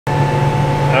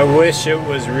I wish it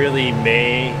was really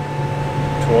May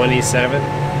 27th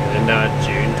and not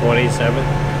June 27th.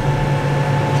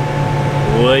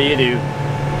 What do you do?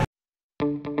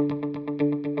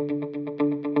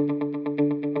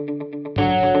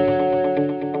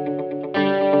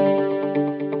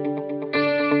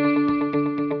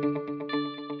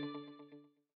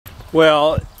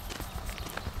 Well,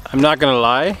 I'm not gonna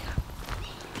lie,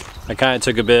 I kind of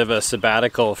took a bit of a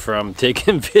sabbatical from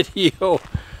taking video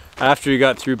after we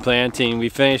got through planting. We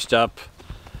finished up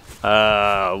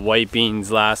white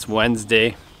beans last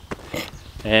Wednesday,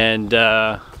 and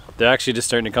they're actually just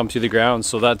starting to come through the ground.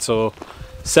 So that's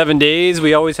 7 days.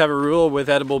 We always have a rule with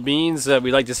edible beans that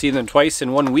we like to see them twice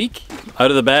in 1 week,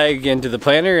 out of the bag into the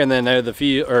planter, and then out of the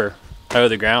field or out of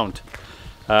the ground.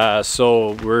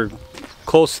 So we're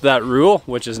close to that rule,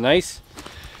 which is nice.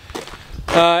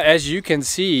 As you can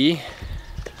see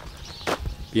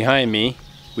behind me,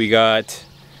 we got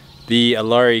the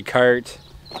Aulari Cart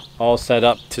all set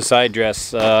up to side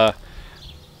dress.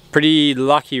 Pretty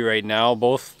lucky right now.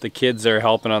 Both the kids are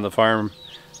helping on the farm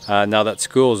now that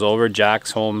school is over.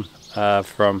 Jack's home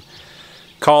from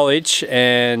college,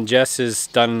 and Jess has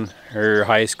done her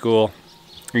high school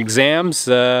exams.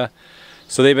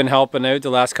 So they've been helping out the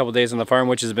last couple days on the farm,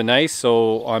 which has been nice.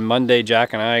 So on Monday,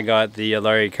 Jack and I got the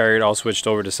Aulari Cart all switched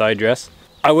over to side dress.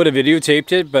 I would have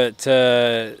videotaped it, but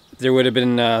there would have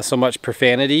been so much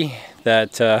profanity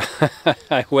that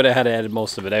I would have had to edit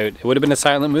most of it out. It would have been a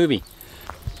silent movie.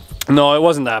 No, it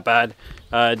wasn't that bad.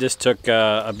 It just took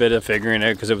a bit of figuring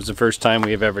out because it was the first time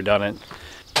we've ever done it.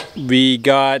 We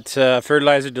got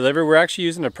fertilizer delivered. We're actually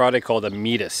using a product called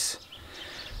Amidas,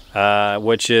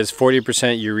 which is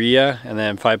 40% urea and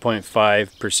then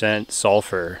 5.5%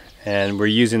 sulfur, and we're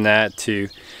using that to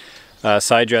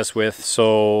side dress with.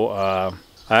 So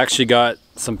I actually got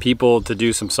some people to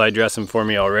do some side dressing for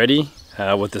me already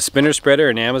with the spinner spreader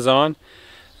in Amazon.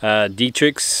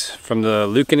 Dietrich's from the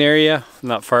Lucan area,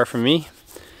 not far from me.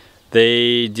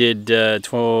 They did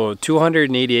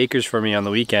 280 acres for me on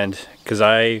the weekend because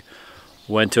I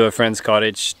went to a friend's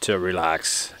cottage to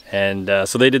relax. And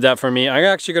so they did that for me. I'm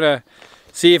actually gonna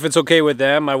see if it's okay with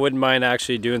them. I wouldn't mind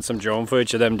actually doing some drone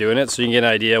footage of them doing it so you can get an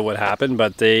idea of what happened.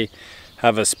 But they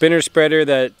have a spinner spreader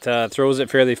that throws it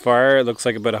fairly far. It looks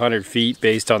like about 100 feet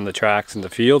based on the tracks in the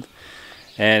field.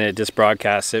 And it just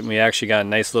broadcasts it. And we actually got a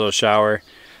nice little shower,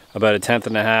 about 1/10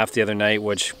 and a half the other night,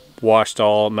 which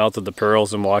melted the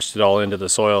pearls and washed it all into the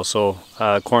soil. So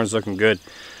corn's looking good.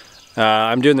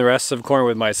 I'm doing the rest of corn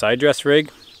with my side dress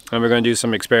rig. And we're going to do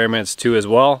some experiments too as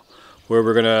well, where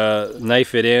we're going to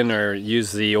knife it in or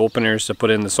use the openers to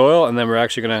put in the soil, and then we're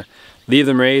actually going to leave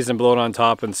them raised and blow it on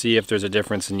top and see if there's a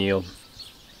difference in yield.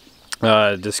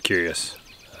 Just curious.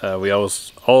 We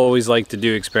always like to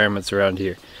do experiments around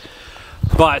here.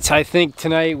 But I think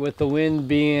tonight, with the wind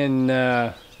being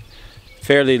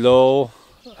fairly low,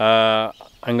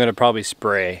 I'm going to probably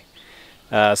spray.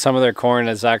 Some of their corn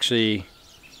is actually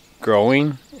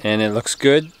growing and it looks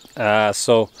good.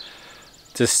 So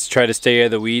just try to stay out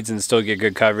of the weeds and still get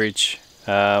good coverage.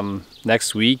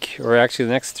 Next week, or actually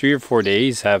the next 3 or 4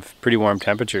 days, have pretty warm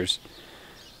temperatures.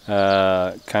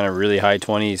 Kind of really high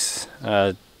 20s,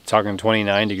 talking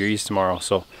 29 degrees tomorrow.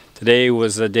 So today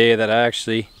was the day that I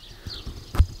actually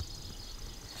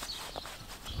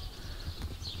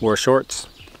wore shorts.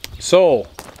 So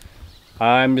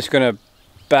I'm just gonna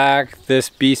back this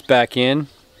beast back in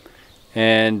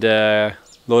and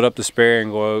load up the sprayer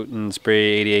and go out and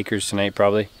spray 80 acres tonight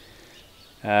probably.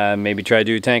 Maybe try to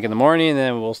do a tank in the morning, and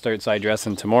then we'll start side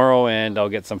dressing tomorrow, and I'll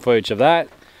get some footage of that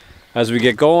as we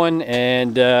get going.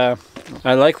 And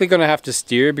I'm likely going to have to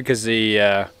steer because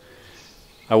I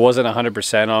wasn't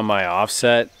 100% on my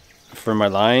offset for my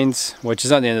lines, which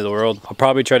is not the end of the world. I'll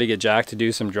probably try to get Jack to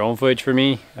do some drone footage for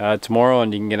me tomorrow,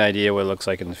 and you can get an idea what it looks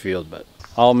like in the field. But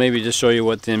I'll maybe just show you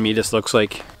what the Amidas looks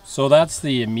like. So that's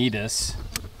the Amidas.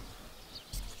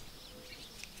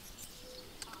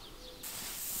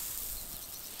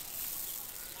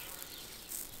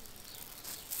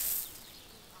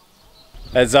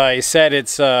 As I said,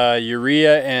 it's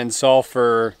urea and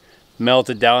sulfur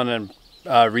melted down and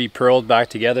re-pearled back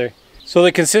together. So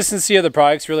the consistency of the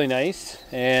product's really nice,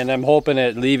 and I'm hoping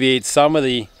it alleviates some of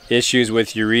the issues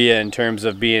with urea in terms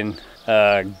of being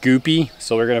goopy.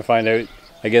 So we're gonna find out,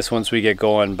 I guess, once we get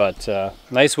going. But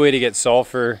nice way to get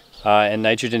sulfur and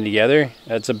nitrogen together.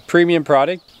 It's a premium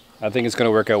product. I think it's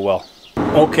gonna work out well.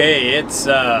 Okay, it's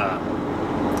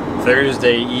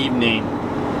Thursday evening.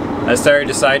 I started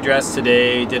to side dress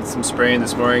today, did some spraying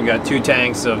this morning, got 2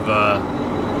 tanks of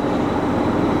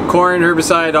corn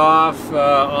herbicide off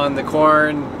on the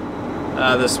corn,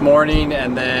 this morning,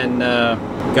 and then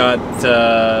got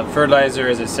fertilizer,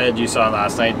 as I said, you saw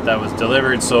last night, that was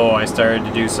delivered, so I started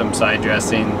to do some side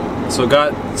dressing. So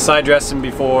got side dressing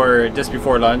just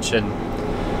before lunch, and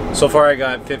so far I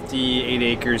got 58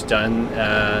 acres done.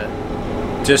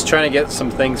 Just trying to get some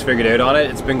things figured out on it.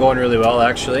 It's been going really well,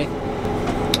 actually.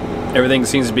 Everything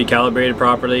seems to be calibrated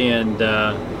properly and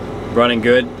running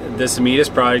good. This Amidas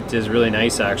product is really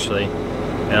nice, actually,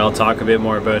 and I'll talk a bit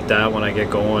more about that when I get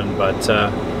going. But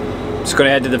I'm just going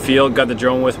to head to the field, got the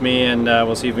drone with me, and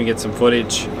we'll see if we can get some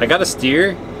footage. I got a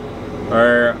steer,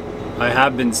 or I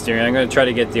have been steering. I'm going to try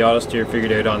to get the auto steer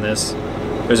figured out on this.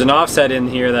 There's an offset in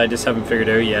here that I just haven't figured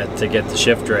out yet to get the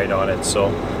shift right on it.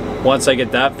 So once I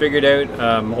get that figured out,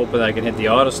 I'm hoping I can hit the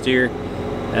auto steer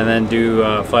and then do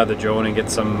fly the drone and get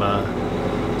some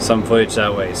footage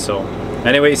that way. So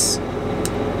anyways,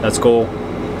 let's go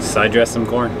side dress some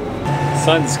corn.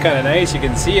 Sun's kind of nice, you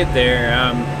can see it there.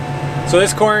 So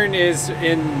this corn is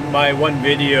in my one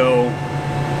video.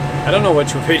 I don't know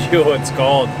which video it's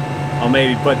called. I'll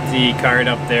maybe put the card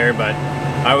up there, but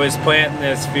I was planting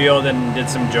this field and did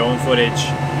some drone footage.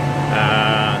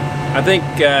 I think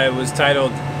it was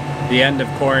titled "The End of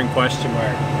Corn?" ?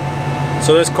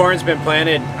 So this corn's been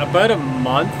planted about a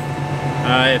month,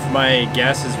 if my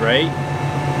guess is right.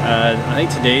 I think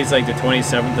today's like the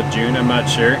 27th of June, I'm not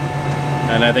sure.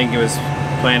 And I think it was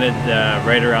planted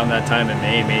right around that time in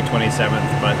May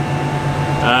 27th. But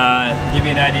give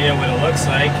you an idea what it looks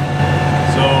like.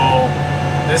 So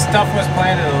this stuff was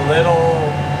planted a little,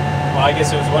 well, I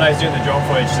guess it was when I was doing the drone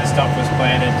footage, this stuff was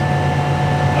planted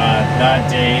that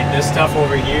day. This stuff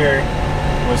over here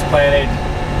was planted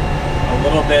a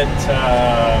little bit,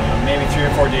 maybe 3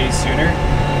 or 4 days sooner.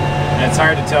 And it's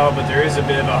hard to tell, but there is a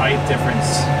bit of a height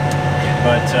difference.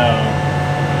 But,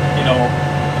 you know,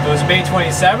 if it was May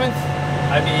 27th,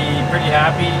 I'd be pretty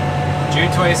happy. June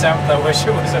 27th, I wish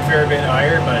it was a fair bit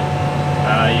higher, but,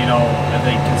 you know, I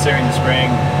think considering the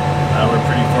spring, we're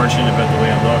pretty fortunate about the way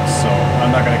it looks, so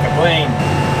I'm not going to complain.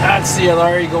 That's the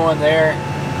Aulari going there.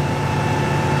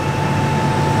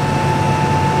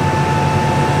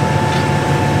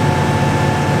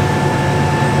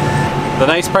 The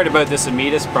nice part about this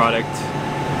Amidas product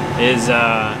is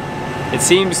it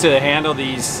seems to handle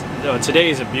these. Today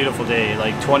is a beautiful day,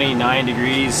 like 29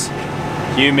 degrees,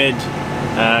 humid,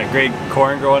 great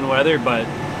corn growing weather, but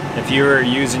if you were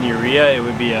using urea, it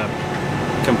would be a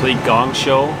complete gong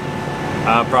show.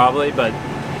 Probably, but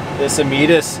this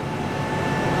Amidas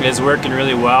is working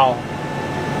really well.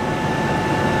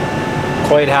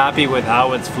 Quite happy with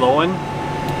how it's flowing,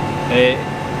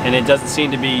 and it doesn't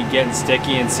seem to be getting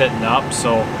sticky and sitting up,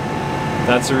 so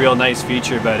that's a real nice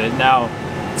feature about it. Now,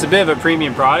 it's a bit of a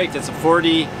premium product. It's a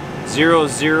 40-00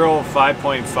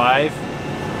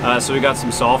 5.5, so we got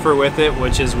some sulfur with it,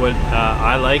 which is what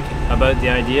I like about the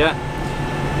idea.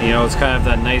 You know, it's kind of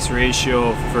that nice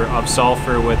ratio of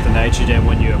sulfur with the nitrogen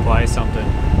when you apply something.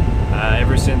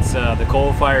 Ever since the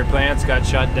coal-fired plants got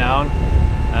shut down,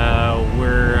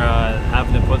 we're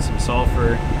having to put some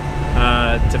sulfur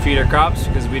to feed our crops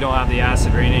because we don't have the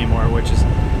acid rain anymore, which is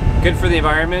good for the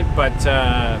environment, but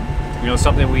you know,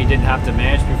 something we didn't have to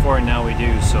manage before, and now we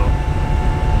do. So,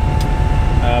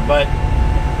 but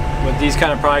with these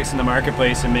kind of products in the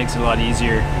marketplace, it makes it a lot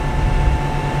easier.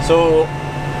 So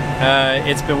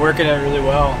it's been working out really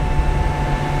well.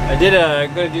 I'm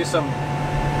gonna do some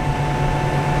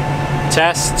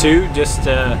tests too, just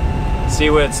to see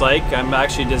what it's like. I'm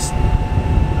actually just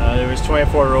there was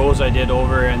 24 rows I did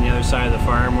over on the other side of the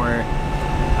farm where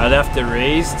I left it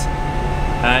raised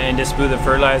and just blew the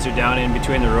fertilizer down in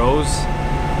between the rows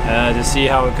to see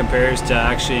how it compares to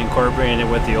actually incorporating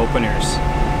it with the openers.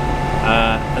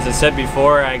 As I said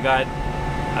before, I got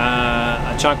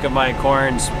a chunk of my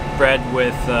corn spread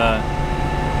with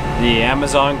the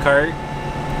Amazon cart,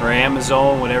 or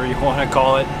Amazon, whatever you want to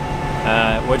call it,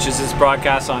 which is this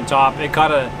broadcast on top. It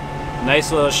caught a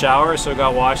nice little shower, so it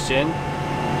got washed in.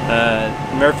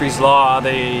 Murphy's Law,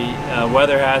 the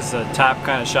weather has the tap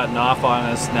kind of shutting off on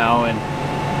us now and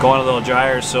going a little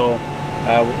drier, so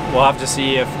we'll have to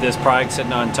see if this product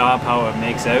sitting on top, how it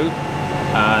makes out.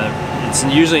 It's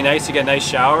usually nice to get a nice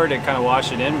shower to kind of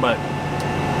wash it in, but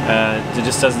there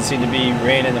just doesn't seem to be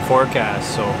rain in the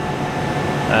forecast. So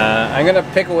I'm gonna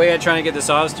pick away at trying to get this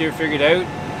auto steer figured out,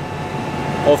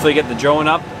 hopefully get the drone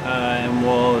up, and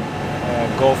we'll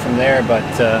go from there. But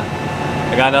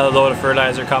I got another load of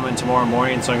fertilizer coming tomorrow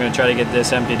morning, so I'm gonna try to get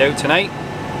this emptied out tonight,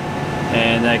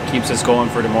 and that keeps us going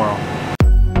for tomorrow.